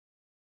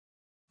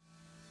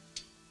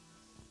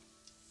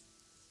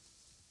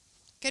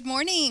Good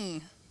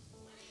morning.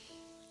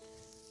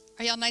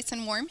 Are y'all nice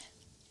and warm?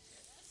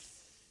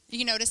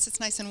 You notice it's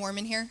nice and warm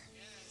in here?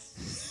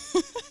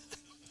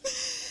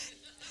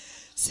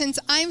 Since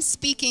I'm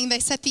speaking, they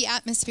set the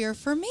atmosphere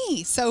for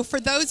me. So for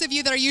those of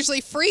you that are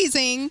usually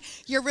freezing,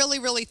 you're really,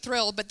 really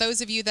thrilled. But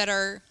those of you that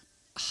are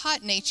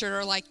hot-natured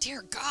are like,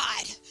 dear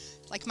God,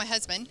 like my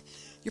husband,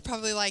 you're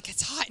probably like,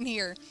 it's hot in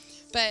here.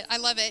 But I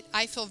love it.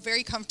 I feel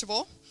very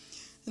comfortable.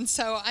 And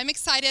so I'm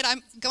excited.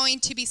 I'm going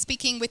to be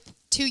speaking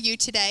to you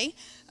today.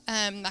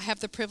 I have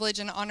the privilege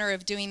and honor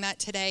of doing that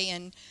today,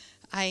 and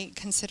I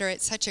consider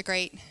it such a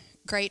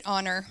great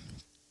honor.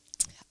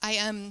 I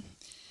am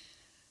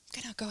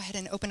going to go ahead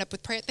and open up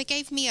with prayer. They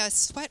gave me a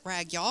sweat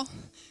rag, y'all,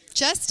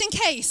 just in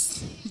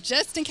case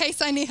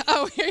I need.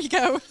 Oh, here you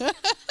go.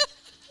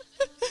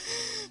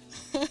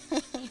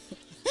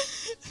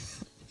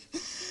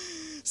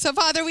 So,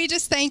 Father, we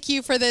just thank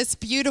you for this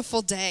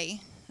beautiful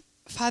day.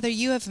 Father,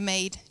 you have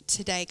made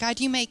today. God,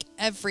 you make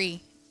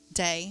every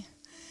day.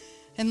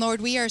 And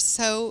Lord, we are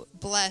so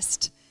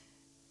blessed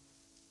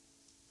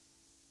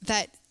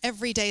that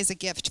every day is a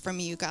gift from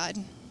you, God.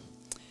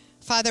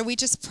 Father, we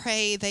just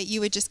pray that you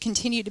would just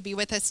continue to be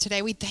with us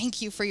today. We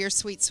thank you for your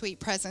sweet, sweet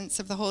presence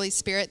of the Holy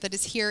Spirit that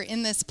is here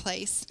in this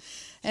place.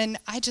 And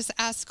I just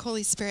ask,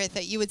 Holy Spirit,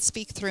 that you would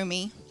speak through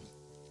me,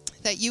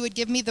 that you would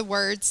give me the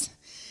words,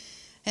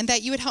 and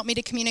that you would help me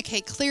to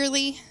communicate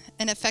clearly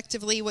and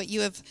effectively what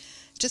you have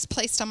just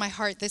placed on my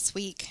heart this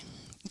week.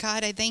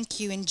 God, I thank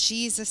you in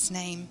Jesus'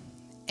 name.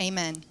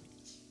 Amen.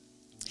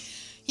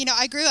 You know,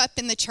 I grew up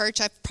in the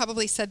church. I've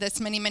probably said this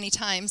many, many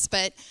times,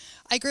 but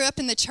I grew up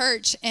in the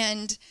church,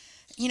 and,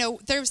 you know,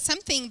 there's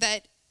something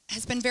that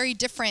has been very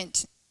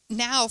different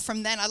now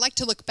from then. I like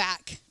to look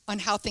back on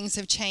how things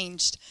have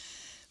changed.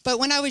 But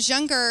when I was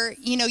younger,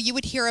 you know, you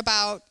would hear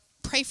about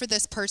pray for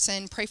this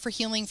person, pray for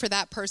healing for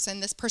that person,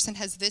 this person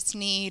has this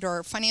need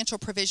or financial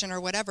provision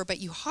or whatever, but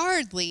you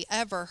hardly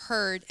ever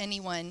heard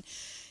anyone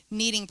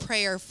needing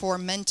prayer for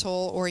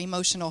mental or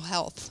emotional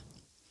health,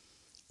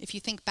 if you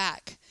think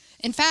back.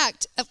 In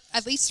fact,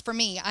 at least for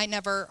me, I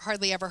never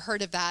hardly ever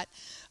heard of that.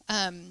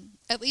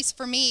 At least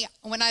for me,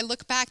 when I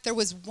look back, there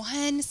was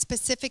one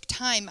specific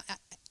time.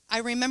 I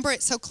remember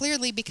it so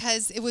clearly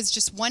because it was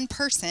just one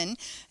person,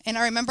 and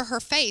I remember her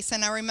face,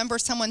 and I remember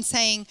someone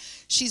saying,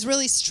 she's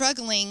really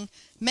struggling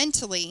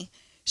mentally.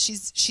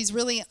 She's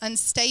really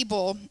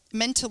unstable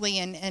mentally,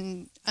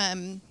 and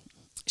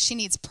she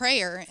needs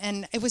prayer,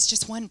 and it was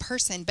just one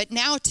person. But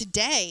now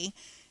today,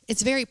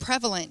 it's very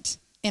prevalent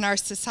in our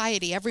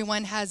society.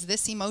 Everyone has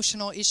this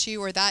emotional issue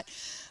or that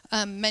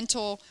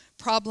mental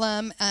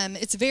problem.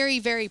 It's very,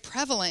 very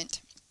prevalent.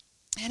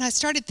 And I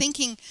started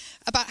thinking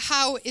about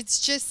how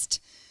it's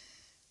just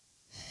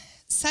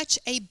such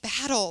a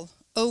battle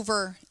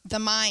over the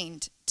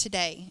mind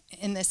today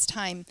in this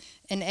time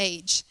and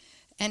age.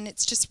 And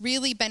it's just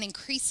really been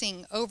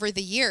increasing over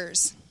the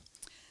years.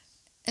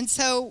 And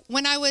so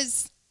when I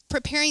was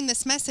preparing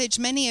this message,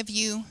 many of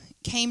you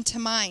came to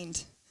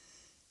mind.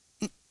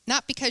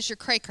 Not because you're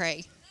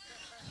cray-cray.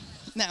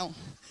 No.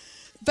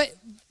 But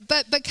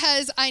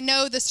because I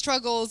know the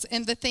struggles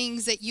and the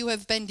things that you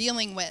have been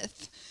dealing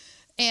with.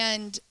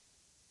 And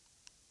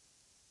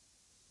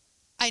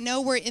I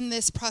know we're in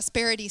this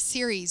prosperity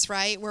series,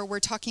 right, where we're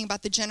talking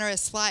about the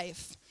generous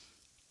life.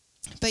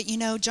 But you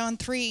know, John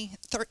 3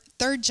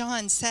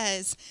 John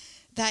says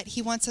that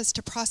he wants us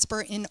to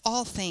prosper in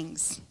all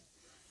things,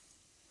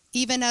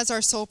 even as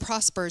our soul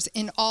prospers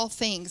in all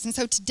things. And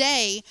so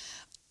today,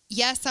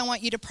 yes, I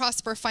want you to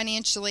prosper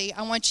financially.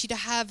 I want you to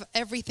have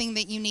everything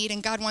that you need,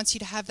 and God wants you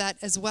to have that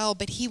as well.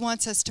 But he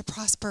wants us to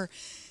prosper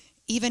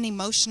even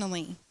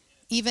emotionally,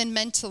 even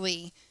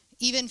mentally,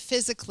 even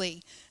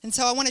physically. And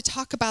so I want to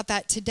talk about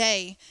that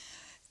today.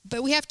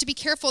 But we have to be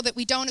careful that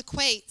we don't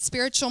equate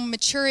spiritual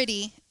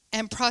maturity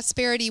and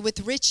prosperity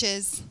with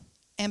riches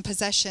and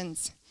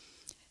possessions.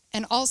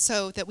 And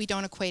also that we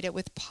don't equate it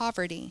with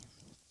poverty.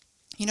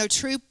 You know,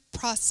 true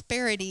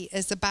prosperity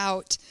is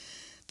about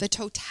the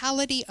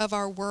totality of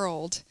our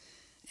world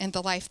and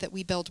the life that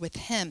we build with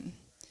him.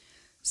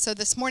 So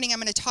this morning I'm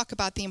going to talk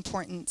about the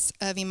importance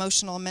of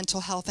emotional and mental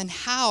health and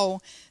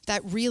how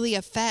that really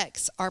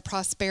affects our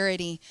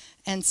prosperity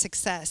and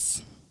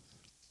success.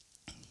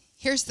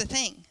 Here's the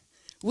thing.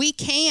 We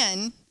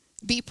can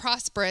be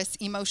prosperous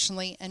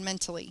emotionally and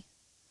mentally.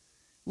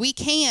 We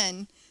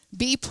can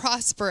be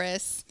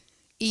prosperous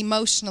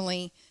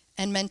emotionally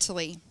and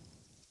mentally.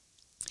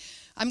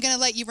 I'm going to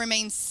let you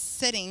remain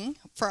sitting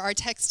for our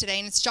text today,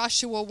 and it's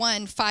Joshua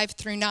 1, 5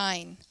 through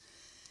 9.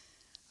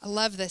 I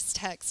love this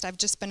text. I've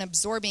just been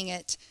absorbing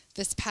it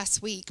this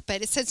past week.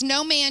 But it says,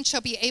 no man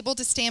shall be able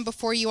to stand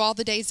before you all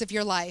the days of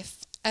your life.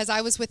 As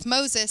I was with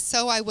Moses,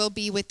 so I will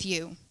be with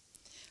you.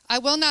 I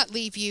will not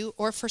leave you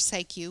or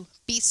forsake you.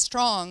 Be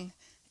strong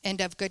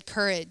and of good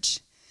courage.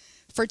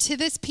 For to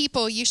this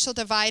people you shall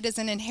divide as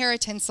an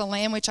inheritance the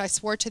land which I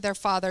swore to their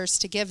fathers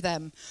to give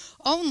them.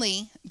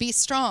 Only be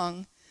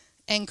strong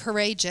and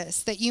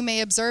courageous, that you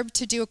may observe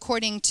to do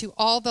according to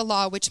all the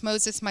law which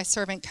Moses my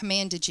servant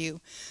commanded you.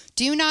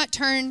 Do not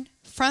turn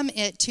from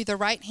it to the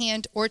right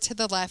hand or to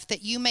the left,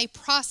 that you may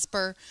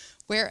prosper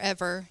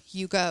wherever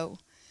you go.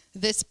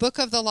 This book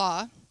of the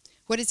law,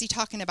 what is he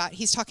talking about?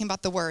 He's talking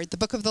about the word. The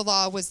book of the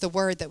law was the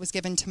word that was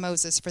given to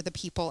Moses for the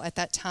people at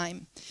that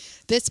time.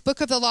 This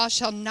book of the law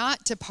shall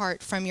not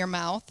depart from your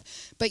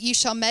mouth, but you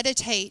shall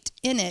meditate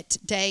in it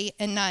day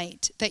and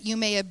night, that you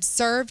may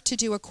observe to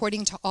do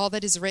according to all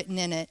that is written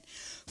in it.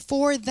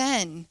 For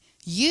then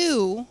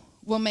you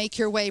will make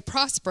your way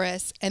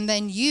prosperous, and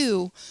then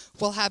you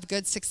will have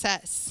good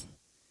success.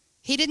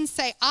 He didn't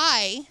say,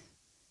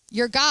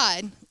 your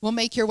God, will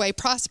make your way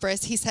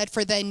prosperous. He said,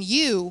 for then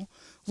you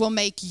will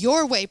make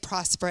your way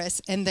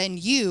prosperous, and then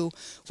you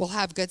will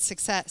have good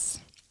success.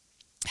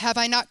 Have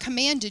I not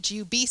commanded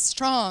you, be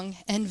strong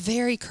and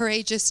very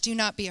courageous, do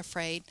not be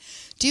afraid.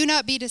 Do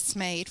not be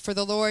dismayed, for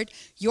the Lord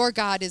your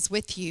God is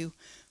with you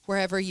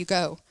wherever you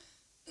go.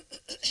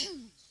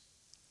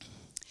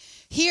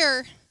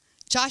 Here,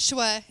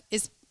 Joshua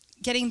is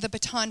getting the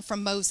baton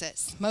from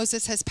Moses.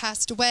 Moses has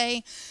passed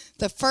away.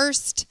 The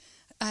first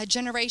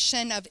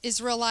generation of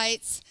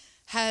Israelites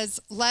has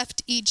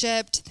left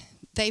Egypt.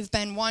 They've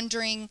been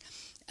wandering,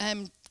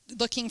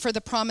 looking for the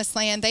promised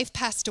land. They've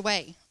passed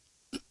away.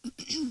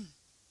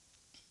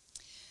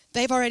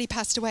 They've already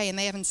passed away, and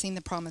they haven't seen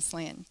the promised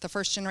land, the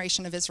first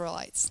generation of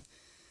Israelites.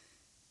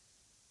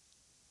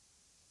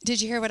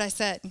 Did you hear what I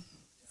said?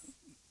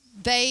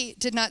 They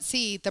did not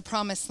see the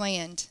promised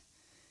land,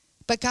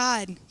 but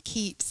God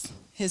keeps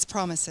his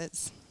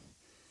promises.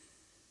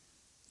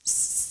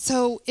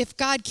 So if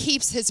God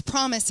keeps his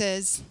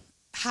promises,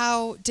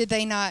 how did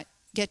they not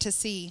get to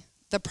see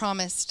the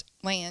promised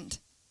land?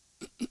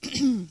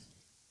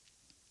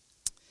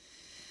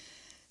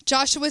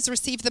 Joshua's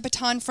received the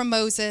baton from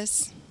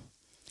Moses,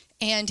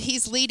 and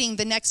he's leading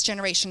the next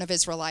generation of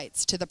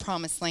Israelites to the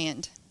promised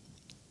land.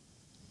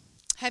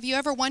 Have you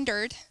ever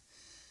wondered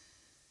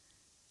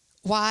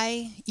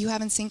why you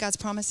haven't seen God's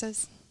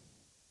promises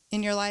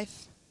in your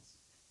life?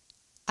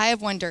 I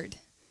have wondered.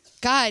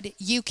 God,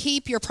 you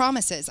keep your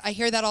promises. I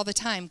hear that all the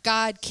time.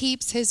 God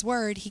keeps his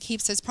word. He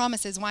keeps his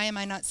promises. Why am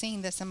I not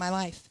seeing this in my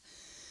life?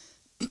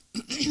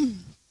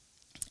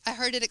 I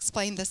heard it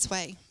explained this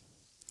way.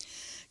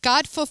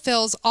 God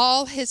fulfills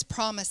all his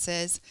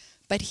promises,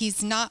 but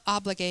he's not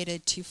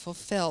obligated to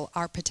fulfill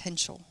our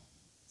potential.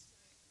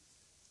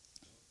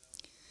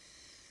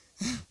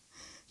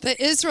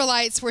 The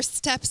Israelites were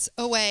steps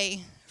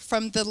away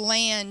from the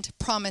land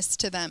promised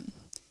to them.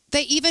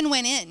 They even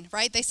went in,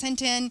 right? They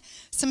sent in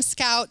some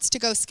scouts to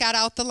go scout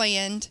out the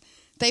land.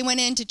 They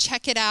went in to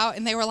check it out,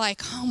 and they were like,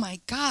 oh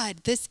my God,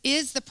 this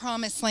is the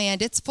promised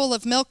land. It's full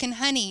of milk and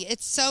honey.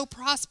 It's so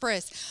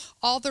prosperous.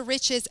 All the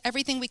riches,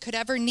 everything we could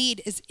ever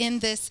need is in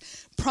this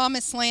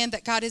promised land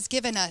that God has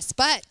given us.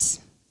 But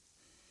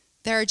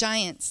there are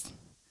giants.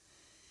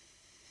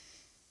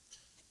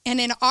 And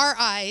in our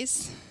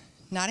eyes,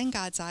 not in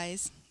God's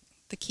eyes,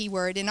 the key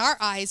word, in our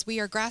eyes, we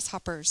are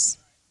grasshoppers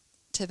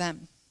to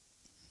them.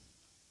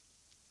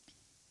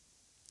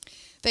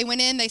 They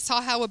went in, they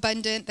saw how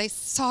abundant, they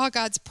saw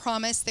God's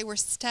promise. They were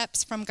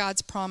steps from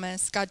God's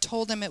promise. God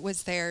told them it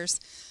was theirs.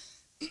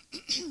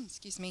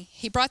 Excuse me.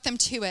 He brought them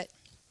to it.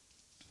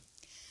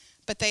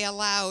 But they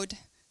allowed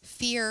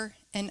fear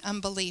and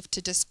unbelief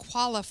to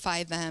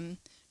disqualify them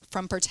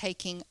from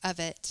partaking of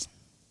it.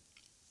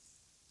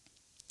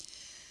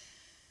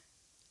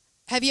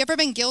 Have you ever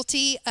been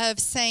guilty of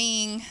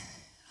saying,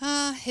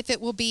 if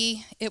it will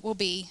be, it will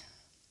be.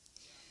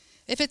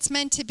 If it's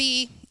meant to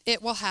be,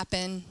 it will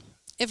happen.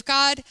 If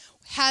God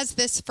has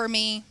this for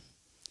me,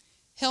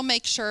 he'll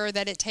make sure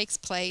that it takes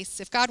place.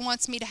 If God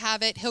wants me to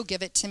have it, he'll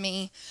give it to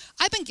me.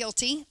 I've been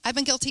guilty. I've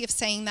been guilty of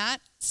saying that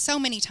so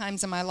many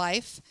times in my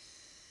life.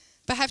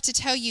 But I have to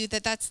tell you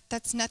that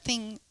that's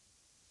nothing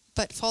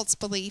but false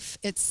belief.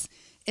 It's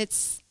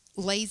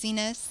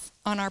laziness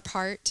on our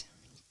part.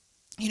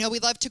 You know, we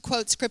love to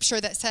quote scripture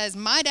that says,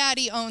 my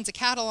daddy owns a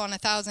cattle on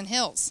 1,000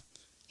 hills.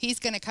 He's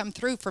going to come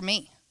through for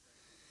me.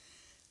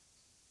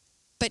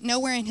 But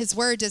nowhere in his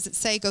word does it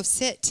say, go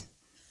sit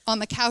on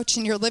the couch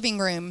in your living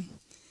room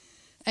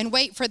and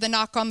wait for the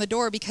knock on the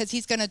door because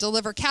he's going to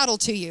deliver cattle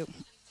to you.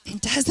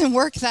 It doesn't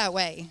work that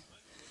way.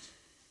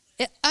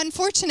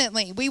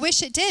 Unfortunately, we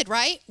wish it did,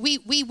 right? We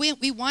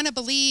want to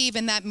believe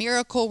in that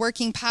miracle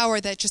working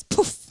power that just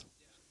poof,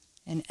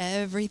 and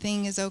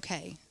everything is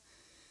okay.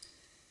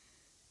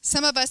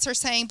 Some of us are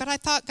saying, but I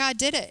thought God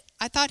did it.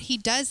 I thought he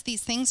does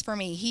these things for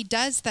me. He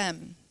does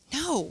them.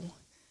 No,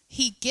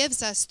 he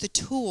gives us the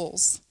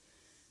tools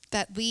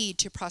that lead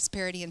to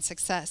prosperity and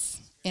success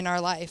in our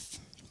life.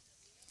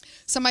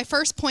 So my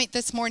first point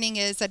this morning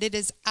is that it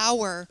is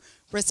our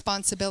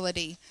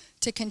responsibility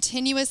to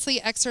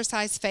continuously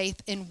exercise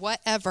faith in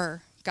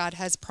whatever God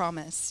has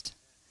promised.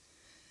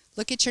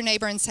 Look at your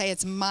neighbor and say,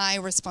 it's my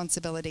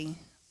responsibility.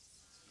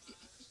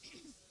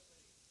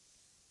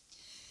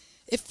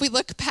 If we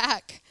look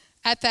back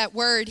at that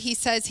word, he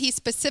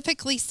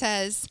specifically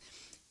says,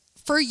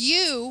 for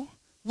you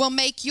will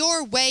make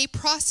your way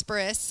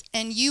prosperous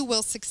and you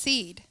will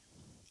succeed.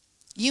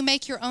 You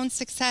make your own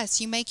success.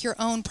 You make your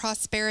own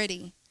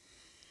prosperity.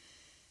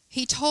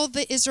 He told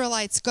the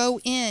Israelites, go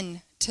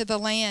in to the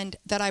land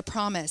that I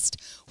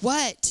promised.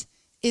 What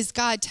is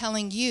God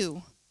telling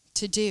you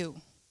to do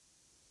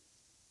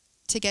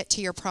to get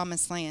to your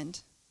promised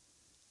land?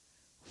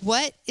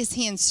 What is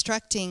he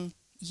instructing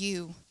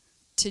you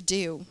to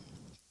do?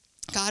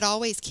 God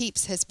always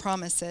keeps his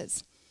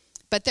promises.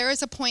 But there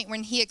is a point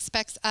when he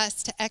expects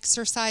us to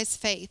exercise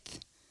faith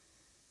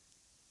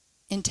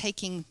in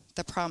taking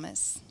the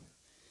promise.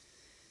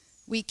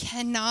 We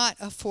cannot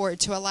afford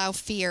to allow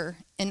fear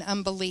and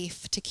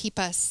unbelief to keep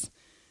us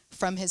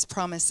from his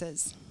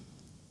promises.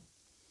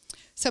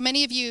 So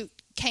many of you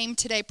came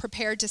today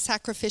prepared to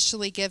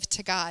sacrificially give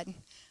to God.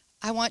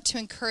 I want to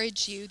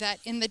encourage you that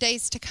in the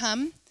days to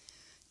come,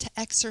 to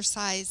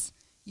exercise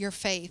your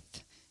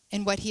faith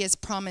in what he has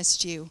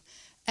promised you.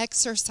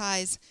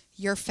 Exercise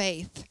your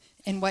faith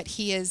in what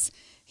he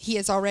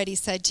has already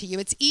said to you.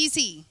 It's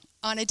easy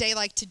on a day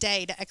like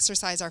today to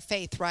exercise our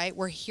faith, right?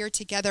 We're here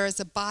together as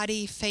a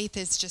body. Faith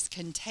is just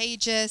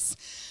contagious.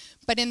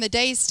 But in the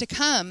days to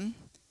come,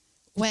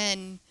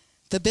 when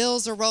the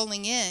bills are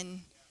rolling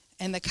in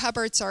and the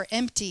cupboards are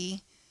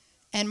empty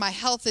and my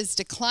health is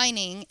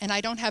declining and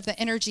I don't have the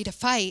energy to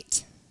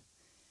fight,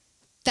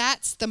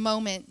 that's the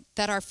moment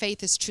that our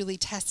faith is truly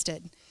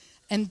tested.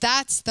 And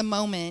that's the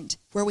moment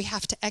where we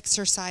have to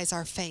exercise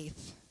our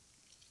faith.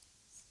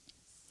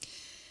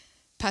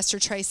 Pastor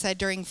Trey said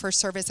during first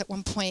service at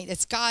one point,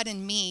 it's God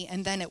and me,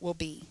 and then it will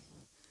be.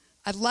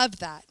 I love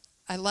that.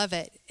 I love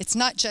it. It's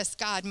not just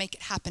God, make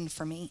it happen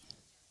for me.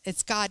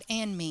 It's God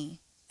and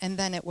me, and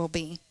then it will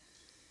be.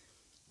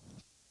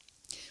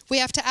 We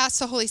have to ask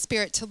the Holy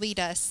Spirit to lead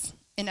us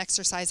in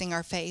exercising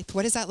our faith.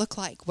 What does that look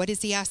like? What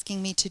is he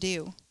asking me to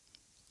do?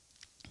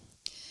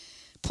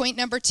 Point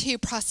number 2,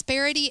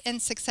 prosperity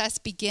and success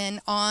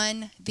begin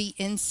on the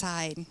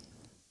inside.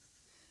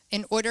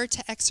 In order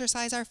to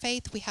exercise our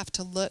faith, we have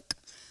to look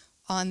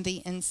on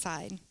the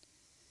inside.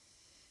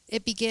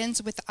 It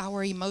begins with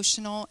our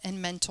emotional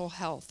and mental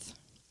health.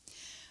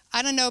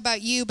 I don't know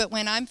about you, but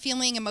when I'm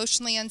feeling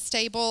emotionally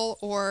unstable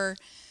or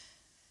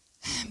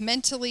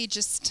mentally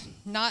just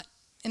not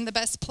in the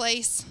best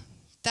place,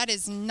 that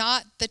is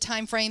not the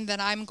time frame that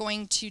I'm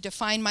going to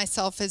define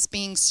myself as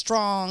being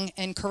strong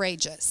and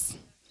courageous.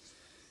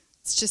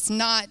 It's just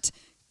not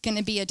going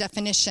to be a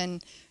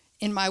definition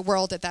in my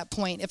world at that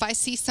point. If I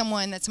see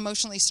someone that's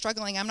emotionally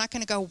struggling, I'm not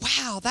going to go,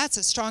 wow, that's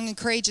a strong and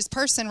courageous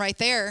person right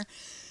there.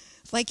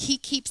 Like he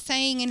keeps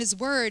saying in his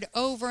word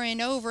over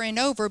and over and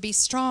over, be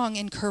strong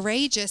and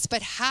courageous.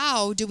 But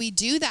how do we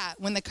do that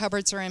when the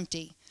cupboards are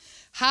empty?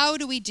 How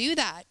do we do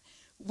that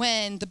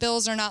when the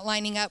bills are not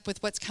lining up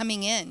with what's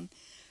coming in?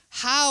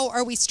 How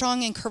are we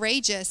strong and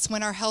courageous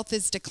when our health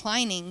is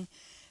declining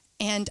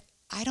and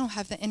I don't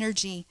have the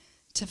energy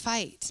to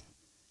fight?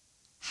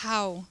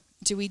 How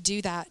do we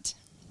do that?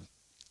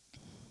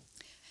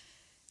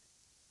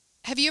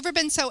 Have you ever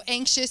been so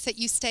anxious that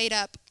you stayed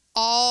up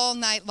all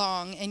night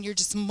long and you're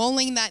just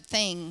mulling that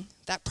thing,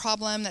 that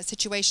problem, that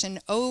situation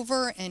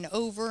over and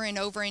over and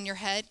over in your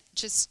head,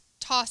 just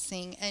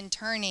tossing and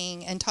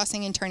turning and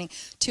tossing and turning?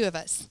 2 of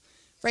us.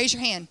 Raise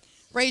your hand.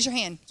 Raise your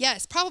hand.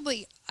 Yes,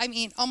 probably,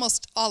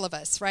 almost all of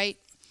us, right?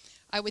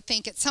 I would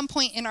think at some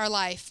point in our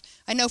life,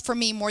 I know for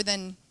me more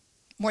than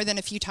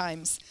a few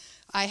times,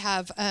 I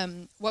have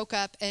woke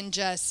up and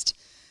just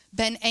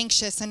been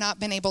anxious and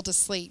not been able to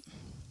sleep.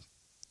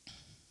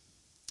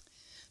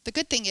 The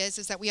good thing is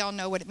that we all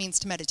know what it means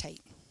to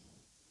meditate.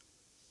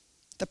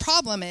 The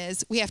problem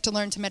is we have to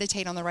learn to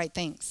meditate on the right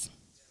things.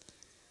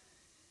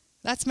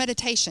 That's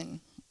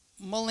meditation,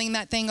 mulling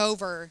that thing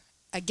over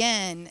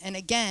again and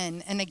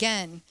again and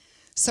again.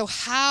 So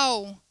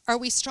how are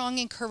we strong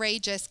and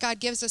courageous?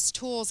 God gives us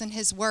tools in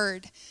his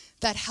word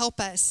that help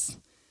us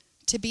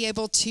to be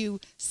able to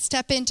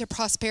step into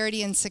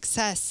prosperity and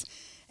success.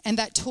 And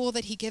that tool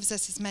that he gives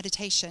us is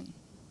meditation.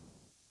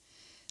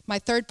 My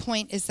third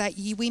point is that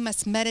we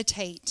must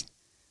meditate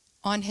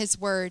on his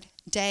word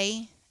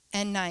day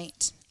and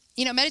night.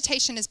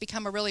 Meditation has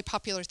become a really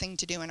popular thing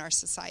to do in our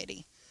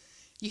society.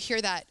 You hear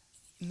that,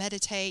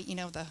 meditate, you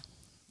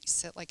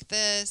sit like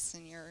this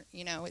and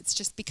it's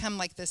just become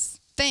like this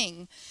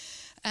thing.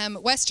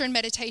 Western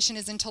meditation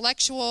is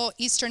intellectual.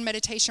 Eastern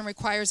meditation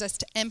requires us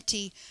to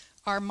empty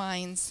our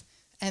minds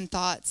and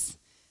thoughts.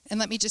 And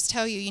let me just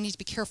tell you, you need to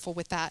be careful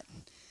with that,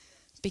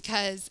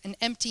 because an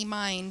empty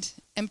mind,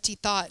 empty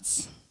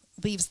thoughts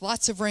leaves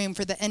lots of room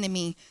for the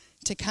enemy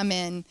to come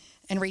in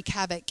and wreak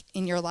havoc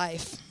in your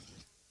life.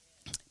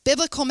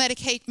 Biblical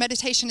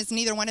meditation is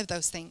neither one of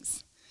those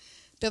things.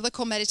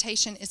 Biblical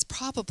meditation is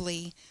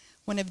probably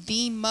one of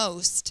the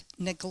most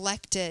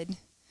neglected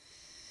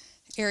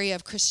area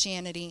of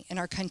Christianity in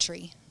our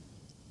country.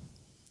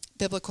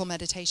 Biblical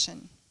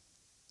meditation.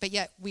 But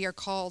yet we are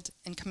called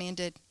and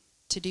commanded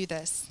to do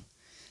this.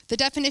 The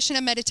definition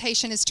of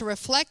meditation is to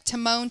reflect, to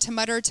moan, to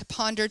mutter, to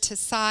ponder, to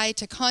sigh,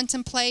 to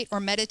contemplate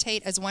or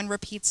meditate as one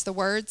repeats the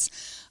words,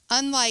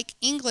 unlike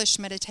English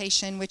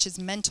meditation, which is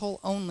mental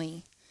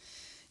only.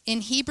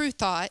 In Hebrew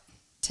thought,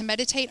 to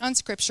meditate on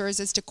scriptures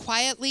is to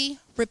quietly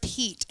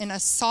repeat in a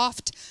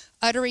soft,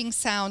 uttering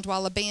sound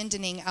while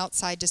abandoning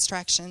outside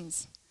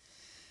distractions.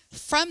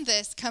 From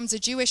this comes a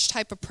Jewish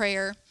type of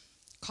prayer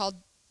called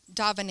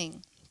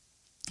davening.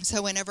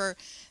 So whenever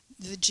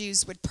the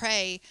Jews would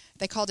pray,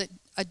 they called it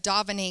a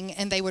davening,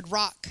 and they would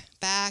rock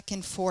back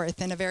and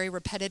forth in a very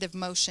repetitive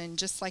motion,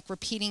 just like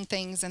repeating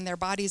things, and their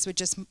bodies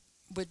would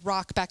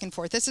rock back and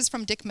forth. This is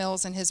from Dick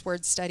Mills in his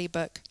Word Study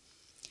book.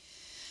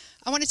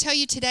 I want to tell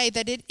you today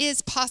that it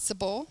is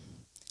possible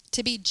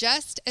to be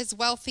just as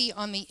wealthy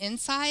on the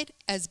inside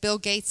as Bill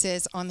Gates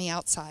is on the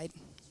outside.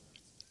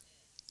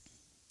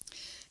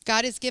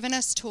 God has given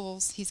us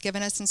tools. He's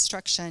given us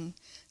instruction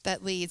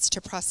that leads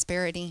to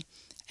prosperity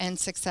and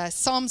success.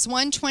 Psalms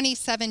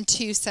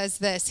 127:2 says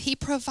this: He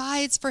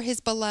provides for his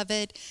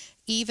beloved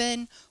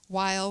even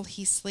while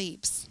he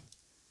sleeps.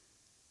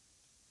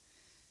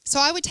 So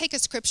I would take a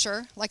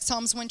scripture like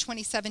Psalms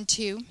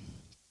 127:2.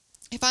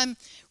 If I'm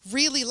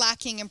really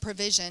lacking in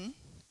provision,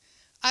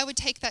 I would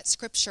take that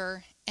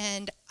scripture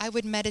and I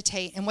would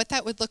meditate. And what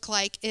that would look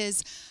like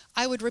is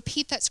I would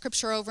repeat that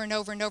scripture over and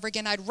over and over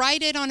again. I'd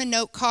write it on a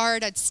note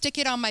card. I'd stick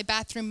it on my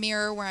bathroom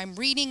mirror where I'm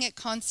reading it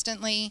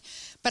constantly.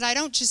 But I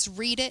don't just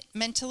read it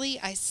mentally.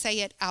 I say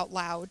it out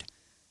loud.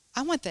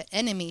 I want the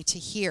enemy to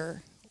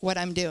hear what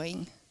I'm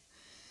doing.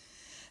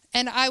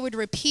 And I would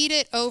repeat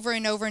it over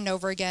and over and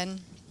over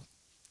again.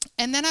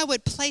 And then I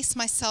would place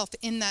myself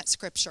in that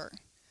scripture.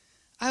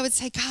 I would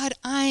say, God,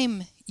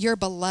 I'm your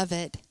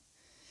beloved.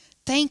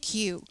 Thank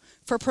you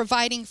for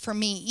providing for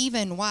me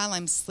even while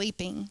I'm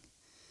sleeping.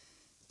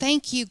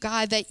 Thank you,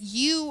 God, that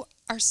you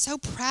are so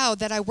proud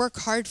that I work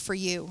hard for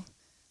you.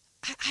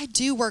 I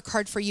do work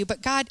hard for you,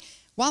 but God,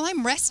 while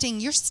I'm resting,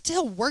 you're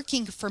still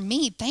working for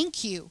me.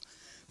 Thank you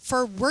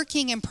for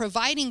working and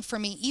providing for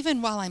me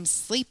even while I'm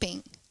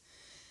sleeping.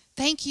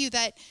 Thank you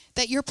that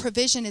your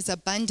provision is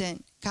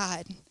abundant,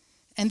 God,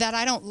 and that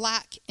I don't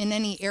lack in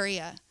any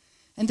area.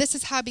 And this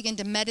is how I begin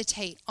to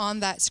meditate on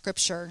that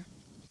scripture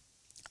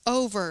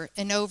over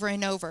and over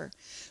and over.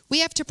 We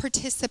have to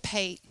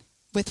participate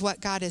with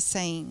what God is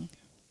saying.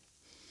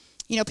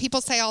 You know,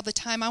 people say all the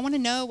time, I want to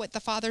know what the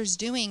Father's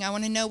doing. I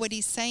want to know what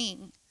he's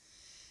saying.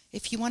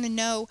 If you want to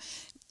know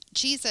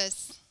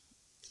Jesus,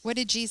 what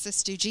did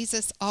Jesus do?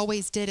 Jesus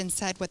always did and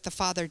said what the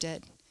Father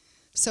did.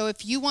 So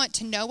if you want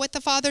to know what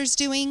the Father's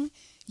doing,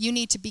 you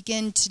need to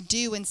begin to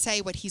do and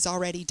say what he's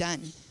already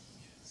done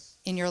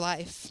in your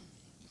life.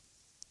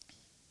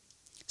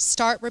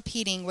 Start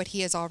repeating what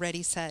he has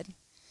already said.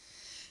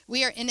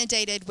 We are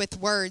inundated with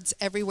words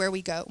everywhere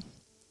we go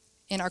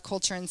in our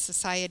culture and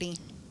society.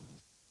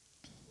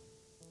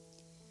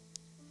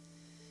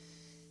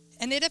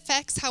 And it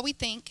affects how we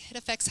think. It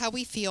affects how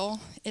we feel.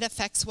 It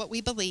affects what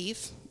we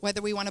believe,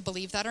 whether we want to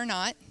believe that or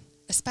not.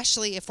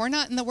 Especially if we're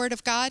not in the Word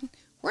of God,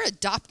 we're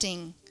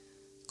adopting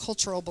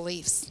cultural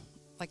beliefs,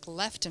 like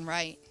left and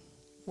right.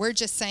 We're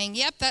just saying,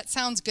 yep, that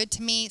sounds good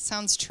to me. It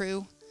sounds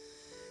true.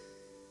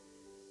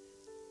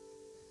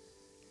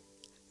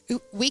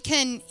 We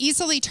can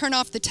easily turn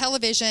off the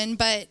television,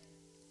 but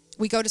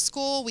we go to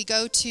school, we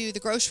go to the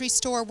grocery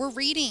store, we're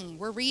reading,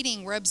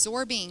 we're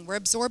absorbing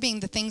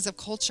the things of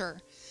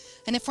culture.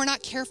 And if we're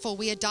not careful,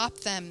 we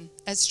adopt them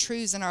as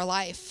truths in our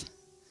life.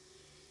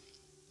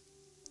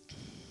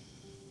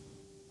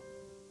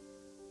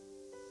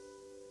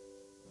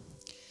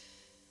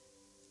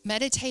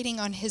 Meditating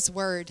on his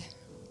word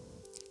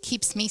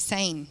keeps me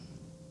sane.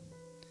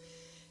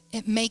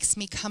 It makes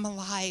me come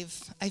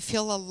alive. I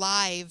feel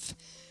alive,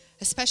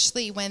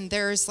 especially when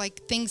there's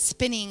like things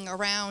spinning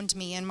around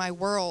me in my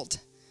world.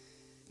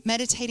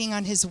 Meditating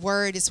on his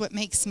word is what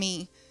makes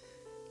me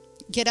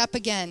get up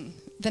again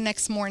the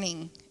next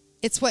morning.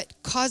 It's what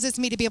causes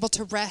me to be able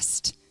to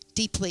rest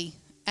deeply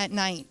at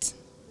night.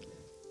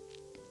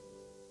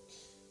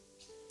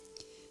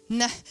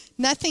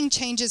 Nothing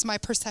changes my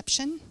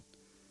perception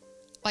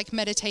like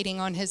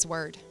meditating on his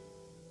word.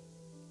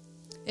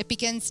 It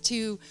begins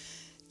to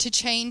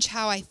change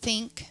how I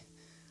think,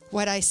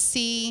 what I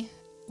see,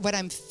 what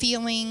I'm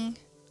feeling,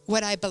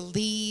 what I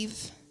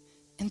believe.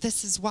 And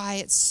this is why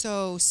it's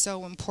so,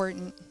 so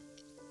important.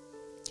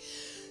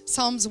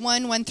 Psalms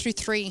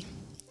 1:1-3.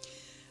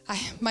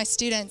 My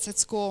students at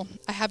school,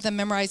 I have them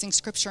memorizing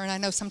scripture, and I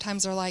know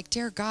sometimes they're like,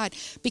 dear God,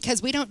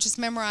 because we don't just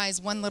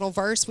memorize one little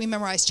verse, we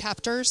memorize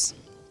chapters.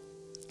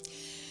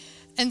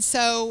 And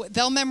so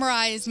they'll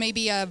memorize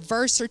maybe a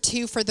verse or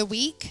two for the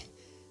week,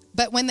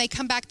 but when they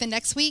come back the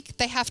next week,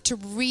 they have to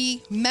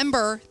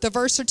remember the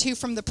verse or two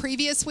from the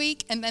previous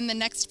week and then the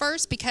next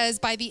verse, because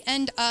by the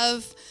end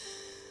of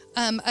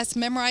us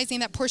memorizing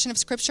that portion of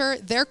scripture,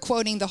 they're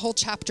quoting the whole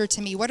chapter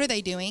to me. What are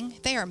they doing?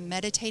 They are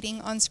meditating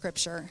on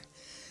scripture.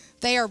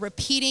 They are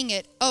repeating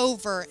it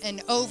over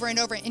and over and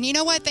over. And you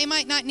know what? They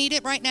might not need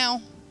it right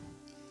now.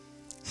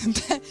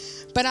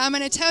 But I'm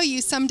going to tell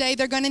you, someday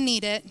they're going to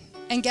need it.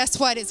 And guess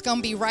what? It's going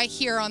to be right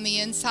here on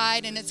the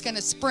inside, and it's going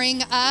to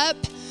spring up,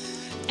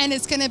 and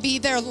it's going to be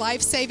their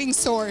life-saving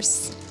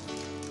source.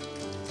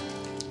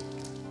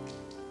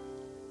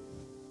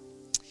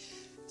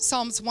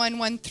 Psalms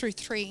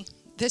 1:1-3.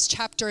 This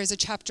chapter is a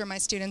chapter my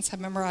students have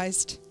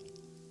memorized.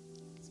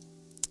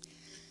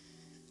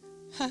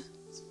 Huh?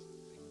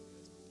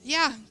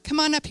 Yeah, come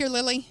on up here,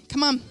 Lily.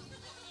 Come on.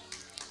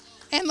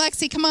 And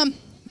Lexi, come on.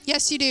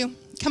 Yes, you do.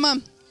 Come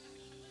on.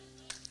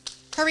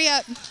 Hurry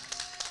up.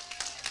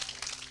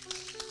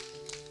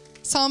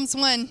 Psalms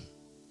 1.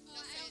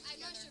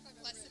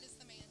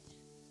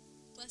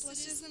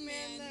 Blessed is the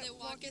man that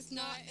walketh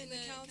not in the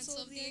counsel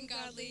of the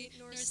ungodly,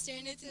 nor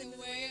standeth in the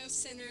way of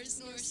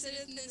sinners, nor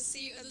sitteth in the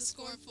seat of the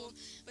scornful.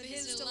 But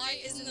his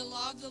delight is in the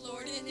law of the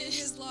Lord, and in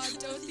his law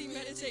doth he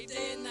meditate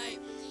day and night.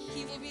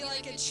 He will be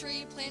like a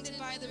tree planted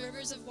by the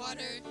rivers of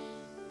water,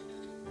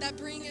 that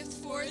bringeth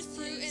forth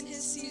fruit in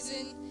his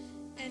season,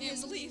 and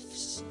his leaf,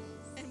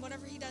 and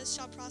whatever he does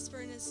shall prosper,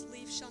 and his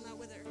leaf shall not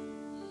wither.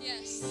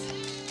 Yes.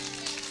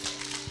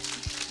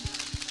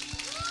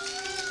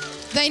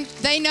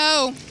 They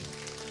know.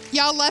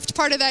 Y'all left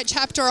part of that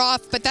chapter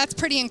off, but that's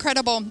pretty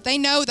incredible. They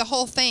know the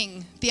whole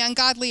thing. The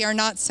ungodly are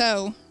not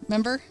so.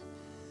 Remember?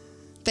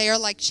 They are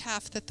like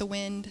chaff that the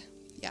wind.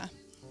 Yeah.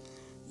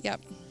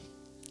 Yep.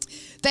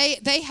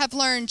 They have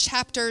learned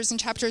chapters and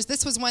chapters.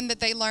 This was one that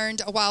they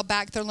learned a while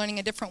back. They're learning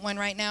a different one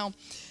right now.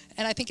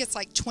 And I think it's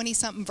like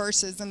 20-something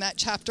verses in that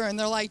chapter. And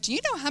they're like, do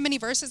you know how many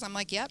verses? I'm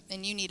like, yep.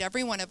 And you need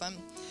every one of them.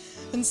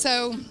 And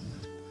so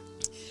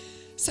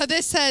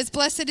this says,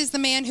 blessed is the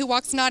man who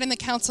walks not in the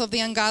counsel of the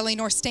ungodly,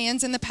 nor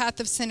stands in the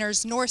path of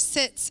sinners, nor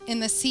sits in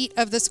the seat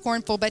of the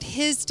scornful, but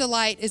his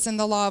delight is in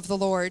the law of the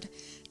Lord.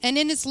 And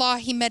in his law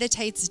he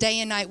meditates day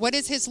and night. What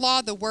is his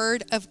law? The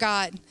word of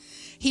God.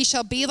 He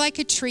shall be like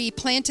a tree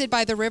planted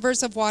by the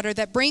rivers of water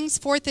that brings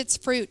forth its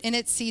fruit in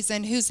its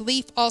season, whose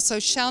leaf also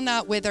shall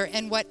not wither,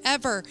 and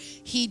whatever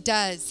he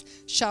does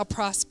shall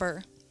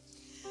prosper.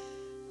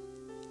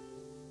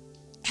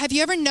 Have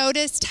you ever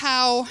noticed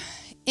how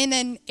in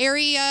an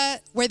area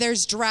where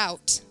there's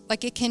drought,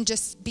 like it can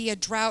just be a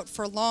drought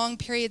for long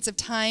periods of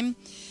time,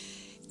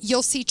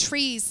 you'll see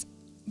trees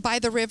by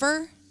the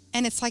river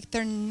and it's like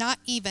they're not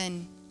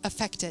even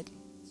affected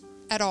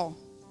at all.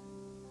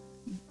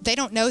 They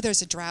don't know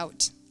there's a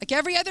drought. Like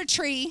every other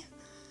tree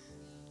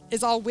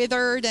is all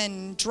withered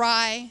and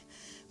dry,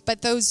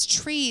 but those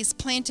trees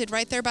planted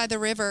right there by the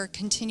river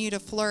continue to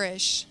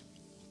flourish.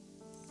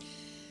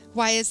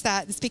 Why is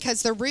that? It's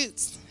because their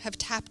roots have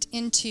tapped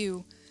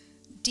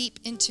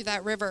deep into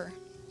that river.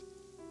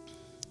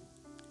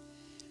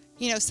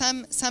 You know,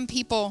 some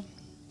people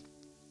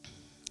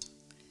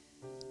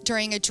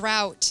during a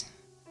drought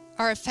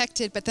are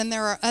affected, but then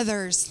there are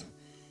others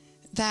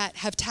that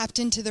have tapped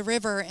into the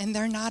river and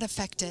they're not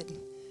affected.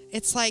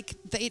 It's like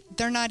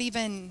they're not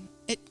even,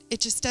 it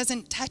just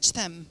doesn't touch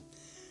them.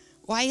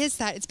 Why is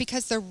that? It's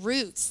because their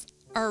roots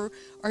are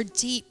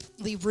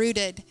deeply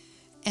rooted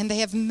and they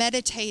have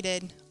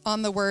meditated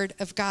on the word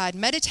of God.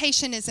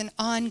 Meditation is an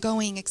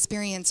ongoing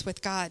experience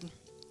with God.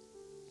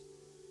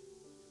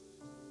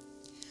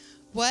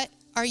 What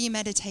are you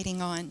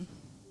meditating on?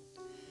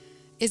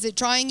 Is it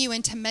drawing you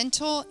into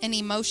mental and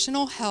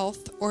emotional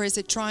health, or is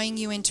it drawing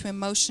you into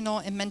emotional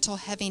and mental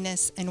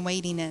heaviness and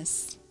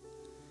weightiness?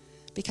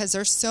 Because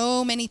there's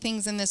so many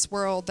things in this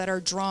world that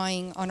are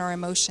drawing on our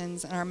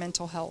emotions and our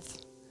mental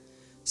health.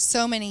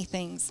 So many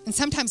things. And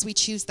sometimes we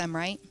choose them,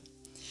 right?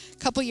 A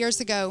couple years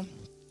ago,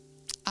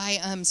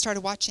 I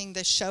started watching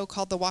this show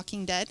called The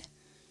Walking Dead.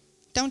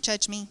 Don't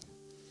judge me.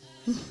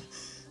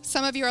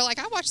 Some of you are like,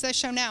 I watch that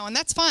show now, and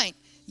that's fine.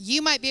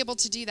 You might be able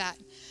to do that.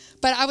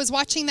 But I was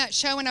watching that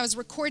show, and I was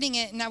recording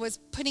it, and I was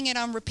putting it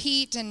on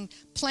repeat and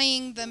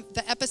playing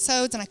the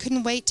episodes, and I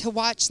couldn't wait to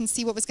watch and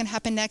see what was going to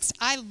happen next.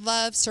 I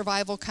love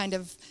survival kind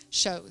of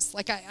shows.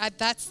 Like,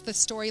 that's the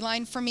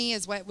storyline for me,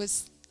 is what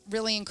was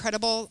really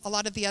incredible. A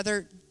lot of the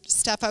other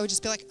stuff, I would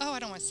just be like, oh, I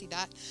don't want to see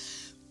that.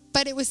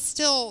 But it was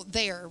still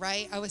there,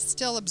 right? I was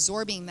still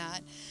absorbing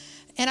that.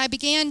 And I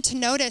began to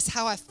notice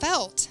how I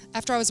felt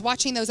after I was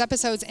watching those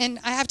episodes. And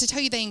I have to tell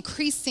you, they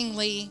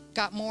increasingly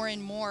got more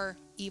and more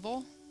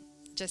evil,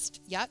 just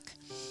yuck.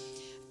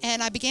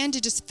 And I began to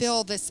just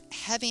feel this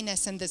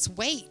heaviness and this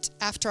weight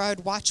after I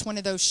would watch one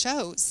of those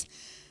shows.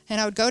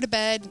 And I would go to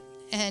bed,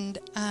 and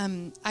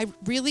I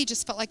really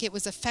just felt like it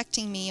was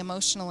affecting me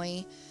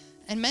emotionally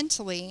and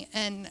mentally.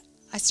 And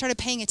I started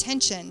paying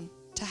attention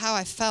to how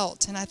I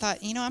felt. And I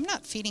thought, you know, I'm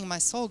not feeding my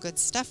soul good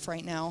stuff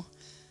right now.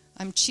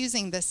 I'm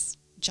choosing this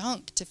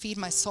junk to feed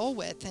my soul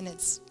with, and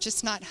it's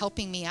just not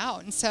helping me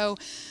out. And so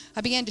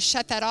I began to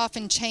shut that off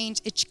and change.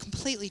 It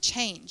completely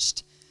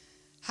changed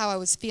how I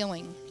was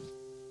feeling.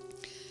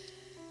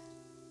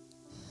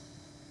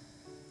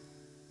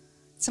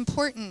 It's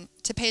important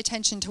to pay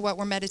attention to what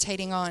we're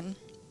meditating on.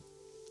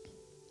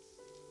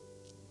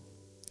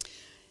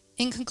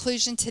 In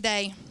conclusion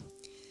today,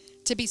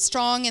 to be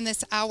strong in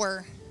this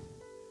hour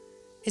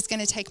is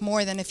going to take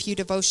more than a few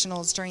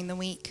devotionals during the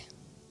week.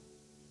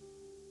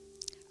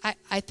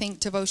 I think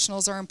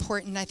devotionals are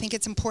important. I think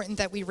it's important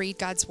that we read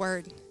God's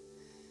word.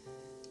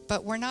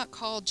 But we're not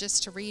called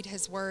just to read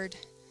his word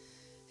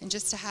and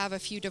just to have a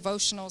few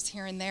devotionals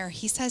here and there.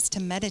 He says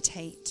to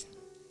meditate.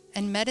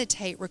 And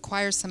meditate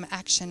requires some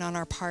action on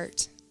our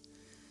part.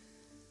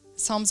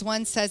 Psalms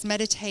 1 says,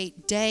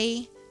 meditate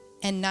day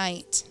and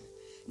night.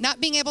 Not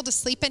being able to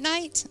sleep at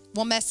night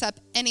will mess up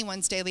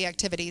anyone's daily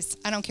activities.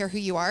 I don't care who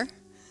you are.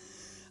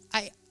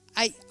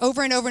 I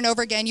over and over and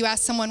over again, you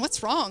ask someone,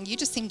 what's wrong? You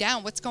just seem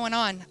down. What's going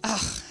on?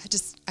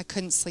 I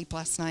couldn't sleep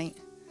last night.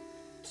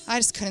 I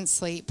just couldn't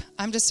sleep.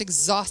 I'm just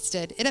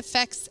exhausted. It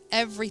affects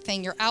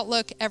everything, your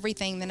outlook,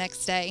 everything the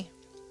next day.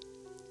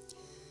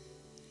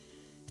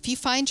 If you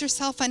find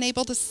yourself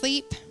unable to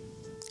sleep,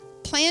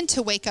 plan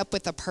to wake up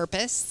with a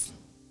purpose.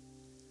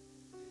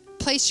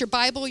 Place your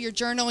Bible, your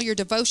journal, your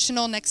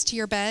devotional next to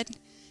your bed.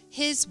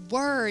 His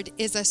word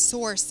is a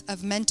source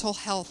of mental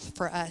health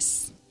for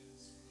us.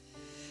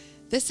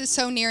 This is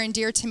so near and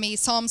dear to me.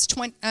 Psalms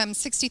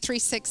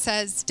 63:6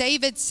 says,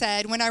 David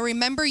said, when I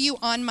remember you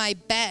on my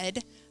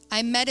bed,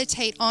 I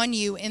meditate on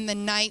you in the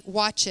night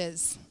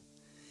watches.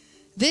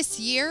 This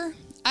year,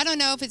 I don't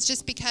know if it's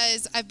just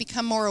because I've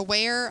become more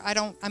aware.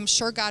 I'm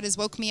sure God has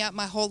woke me up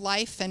my whole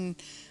life,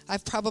 and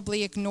I've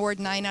probably ignored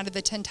 9 out of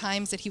the 10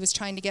 times that he was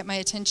trying to get my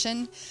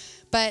attention.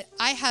 But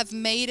I have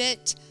made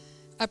it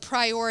a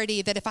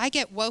priority that if I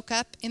get woke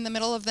up in the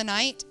middle of the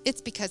night, it's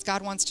because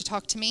God wants to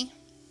talk to me.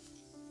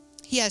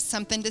 He has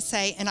something to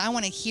say, and I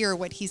want to hear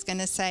what he's going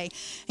to say.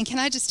 And can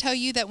I just tell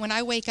you that when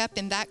I wake up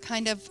in that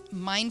kind of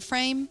mind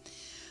frame,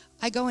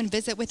 I go and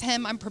visit with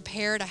him. I'm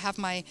prepared. I have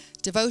my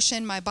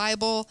devotion, my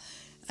Bible,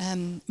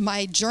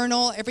 my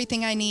journal,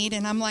 everything I need.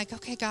 And I'm like,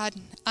 okay, God,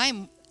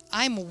 I'm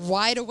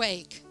wide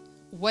awake.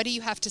 What do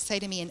you have to say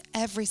to me? And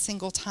every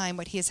single time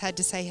what he has had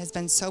to say has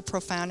been so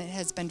profound. It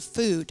has been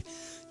food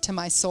to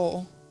my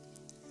soul.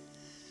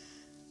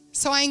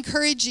 So I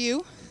encourage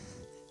you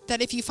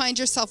that if you find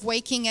yourself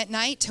waking at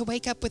night, to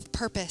wake up with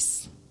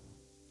purpose.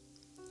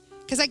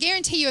 Because I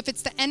guarantee you, if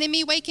it's the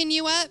enemy waking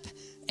you up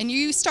and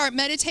you start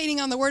meditating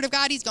on the word of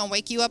God, he's going to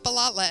wake you up a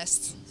lot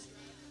less.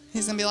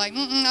 He's going to be like,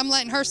 I'm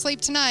letting her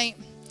sleep tonight.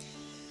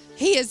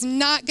 He is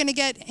not going to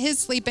get his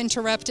sleep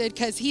interrupted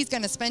because he's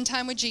going to spend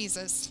time with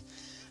Jesus.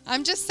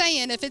 I'm just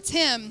saying, if it's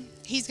him,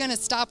 he's going to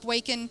stop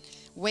waking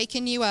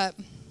you up.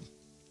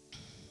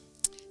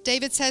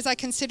 David says, I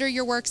consider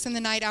your works in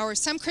the night hours.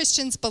 Some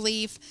Christians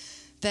believe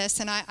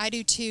this, and I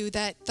do too,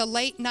 that the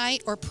late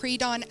night or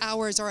pre-dawn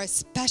hours are a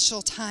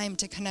special time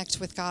to connect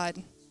with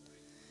God.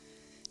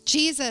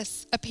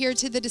 Jesus appeared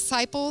to the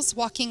disciples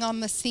walking on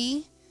the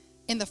sea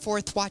in the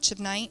 4th watch of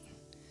night.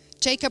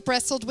 Jacob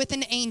wrestled with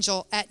an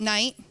angel at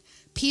night.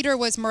 Peter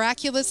was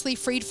miraculously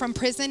freed from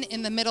prison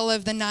in the middle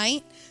of the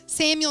night.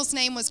 Samuel's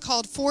name was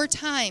called 4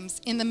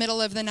 times in the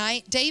middle of the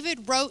night.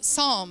 David wrote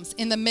Psalms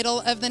in the middle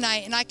of the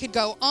night, and I could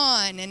go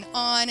on and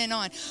on and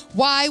on.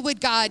 Why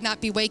would God not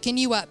be waking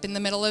you up in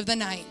the middle of the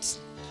night?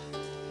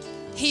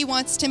 He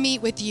wants to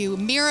meet with you.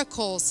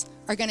 Miracles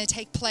are going to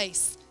take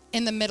place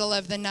in the middle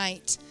of the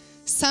night.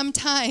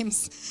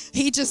 Sometimes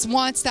he just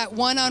wants that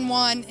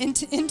one-on-one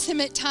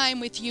intimate time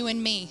with you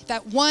and me.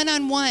 That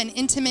one-on-one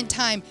intimate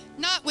time,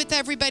 not with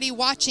everybody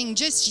watching,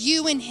 just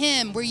you and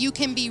him, where you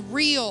can be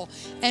real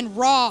and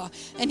raw.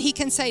 And he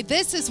can say,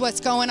 this is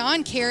what's going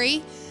on,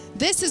 Carrie.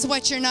 This is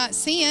what you're not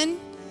seeing.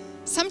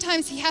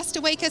 Sometimes he has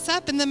to wake us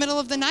up in the middle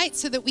of the night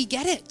so that we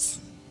get it.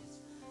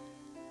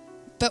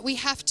 But we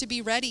have to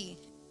be ready,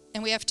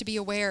 and we have to be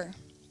aware.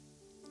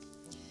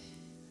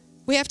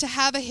 We have to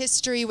have a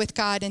history with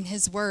God and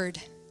his word.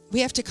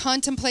 We have to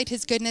contemplate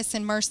his goodness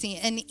and mercy,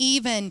 and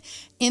even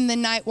in the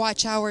night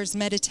watch hours,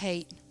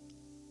 meditate.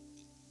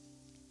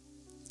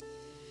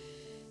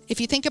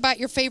 If you think about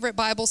your favorite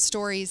Bible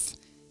stories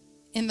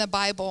in the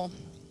Bible,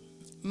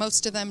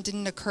 most of them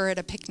didn't occur at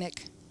a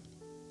picnic.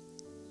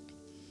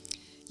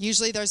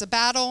 Usually there's a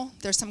battle,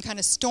 there's some kind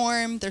of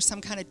storm, there's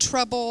some kind of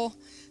trouble,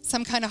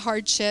 some kind of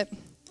hardship.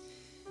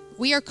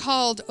 We are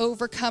called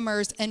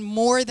overcomers and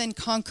more than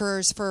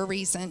conquerors for a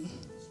reason.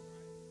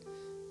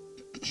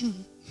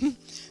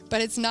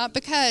 But it's not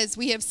because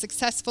we have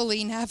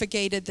successfully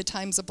navigated the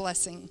times of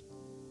blessing.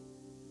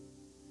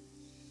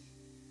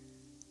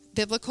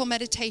 Biblical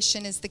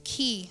meditation is the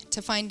key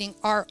to finding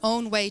our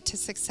own way to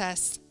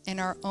success and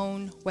our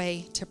own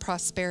way to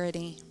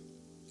prosperity.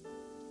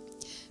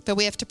 But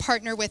we have to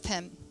partner with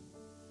him.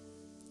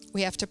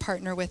 We have to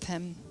partner with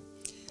him.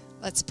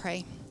 Let's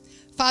pray.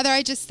 Father,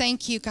 I just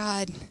thank you,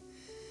 God.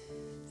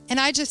 And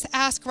I just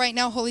ask right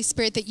now, Holy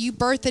Spirit, that you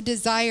birth a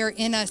desire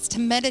in us to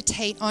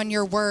meditate on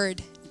your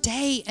word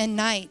day and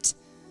night.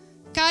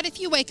 God, if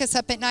you wake us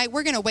up at night,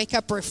 we're going to wake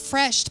up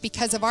refreshed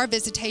because of our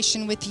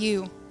visitation with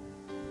you.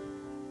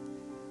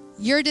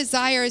 Your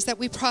desire is that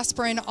we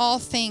prosper in all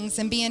things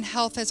and be in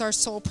health as our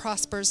soul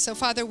prospers. So,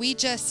 Father, we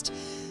just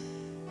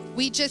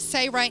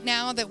say right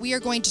now that we are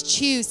going to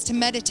choose to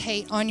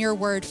meditate on your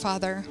word,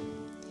 Father.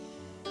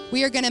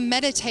 We are going to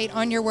meditate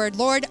on your word.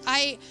 Lord,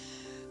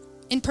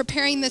 in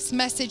preparing this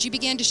message, you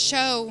began to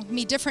show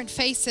me different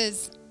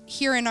faces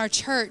here in our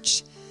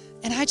church.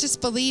 And I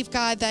just believe,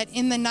 God, that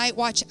in the night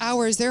watch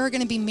hours, there are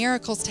going to be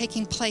miracles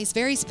taking place,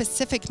 very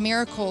specific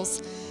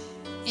miracles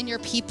in your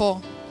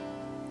people.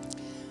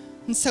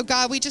 And so,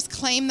 God, we just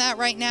claim that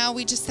right now.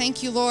 We just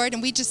thank you, Lord.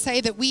 And we just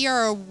say that we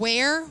are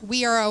aware,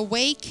 we are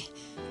awake,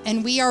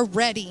 and we are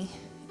ready.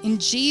 In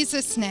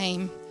Jesus'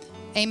 name,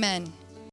 amen.